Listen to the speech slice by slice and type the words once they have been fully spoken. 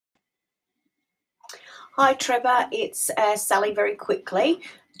Hi Trevor, it's Sally very quickly.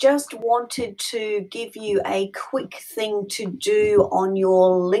 Just wanted to give you a quick thing to do on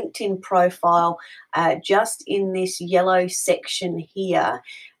your LinkedIn profile, just in this yellow section here.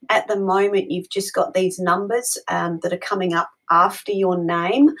 At the moment, you've just got these numbers that are coming up after your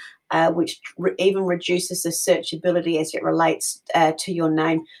name, which even reduces the searchability as it relates to your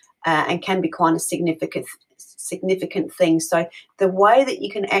name and can be quite a significant thing. So the way that you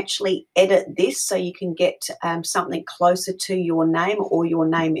can actually edit this so you can get something closer to your name or your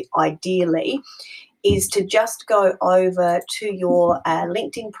name ideally is to just go over to your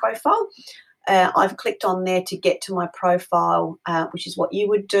LinkedIn profile. I've clicked on there to get to my profile, which is what you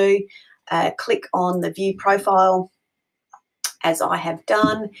would do. Click on the view profile as I have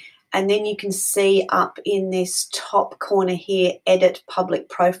done. And then you can see up in this top corner here, edit public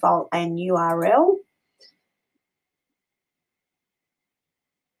profile and URL.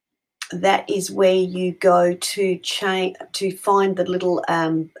 That is where you go to find the little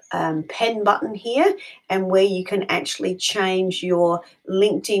pen button here, and where you can actually change your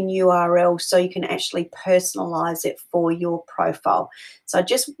LinkedIn URL so you can actually personalize it for your profile. So I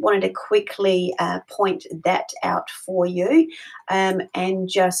just wanted to quickly point that out for you, and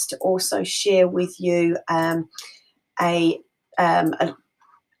just also share with you your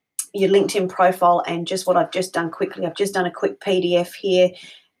LinkedIn profile and just what I've just done quickly. I've just done a quick PDF here.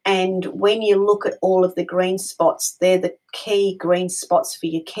 And when you look at all of the green spots, they're the key green spots for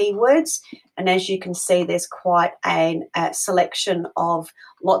your keywords. And as you can see, there's quite a selection of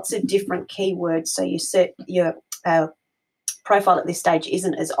lots of different keywords. So your profile at this stage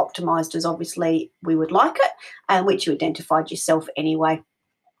isn't as optimized as obviously we would like it, which you identified yourself anyway.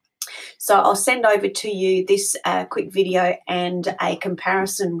 So I'll send over to you this quick video and a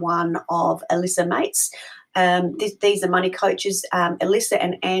comparison one of Alyssa Mates. These are money coaches. Alyssa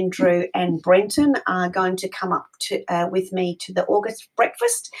and Andrew and Brenton are going to come up with me to the August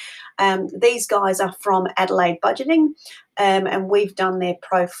breakfast. These guys are from Adelaide Budgeting, and we've done their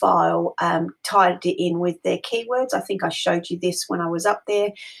profile, tied it in with their keywords. I think I showed you this when I was up there.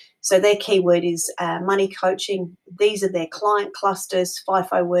 So their keyword is money coaching. These are their client clusters: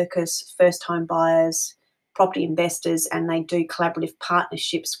 FIFO workers, first home buyers, property investors, and they do collaborative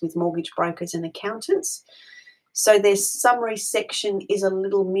partnerships with mortgage brokers and accountants. So their summary section is a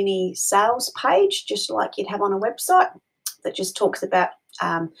little mini sales page, just like you'd have on a website, that just talks about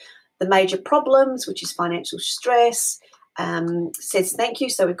the major problems, which is financial stress, says thank you.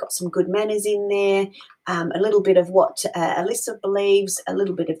 So we've got some good manners in there, a little bit of what Alyssa believes, a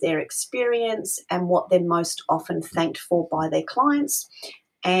little bit of their experience and what they're most often thanked for by their clients,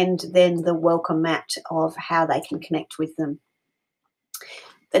 and then the welcome mat of how they can connect with them.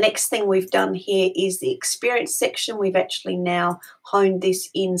 The next thing we've done here is the experience section. We've actually now honed this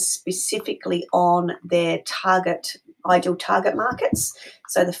in specifically on their ideal target markets.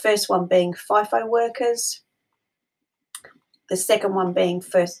 So the first one being FIFO workers, the second one being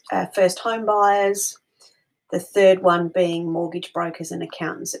first home buyers, the third one being mortgage brokers and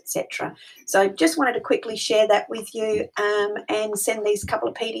accountants, etc. So just wanted to quickly share that with you, and send these couple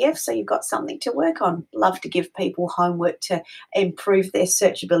of PDFs so you've got something to work on. Love to give people homework to improve their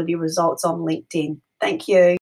searchability results on LinkedIn. Thank you.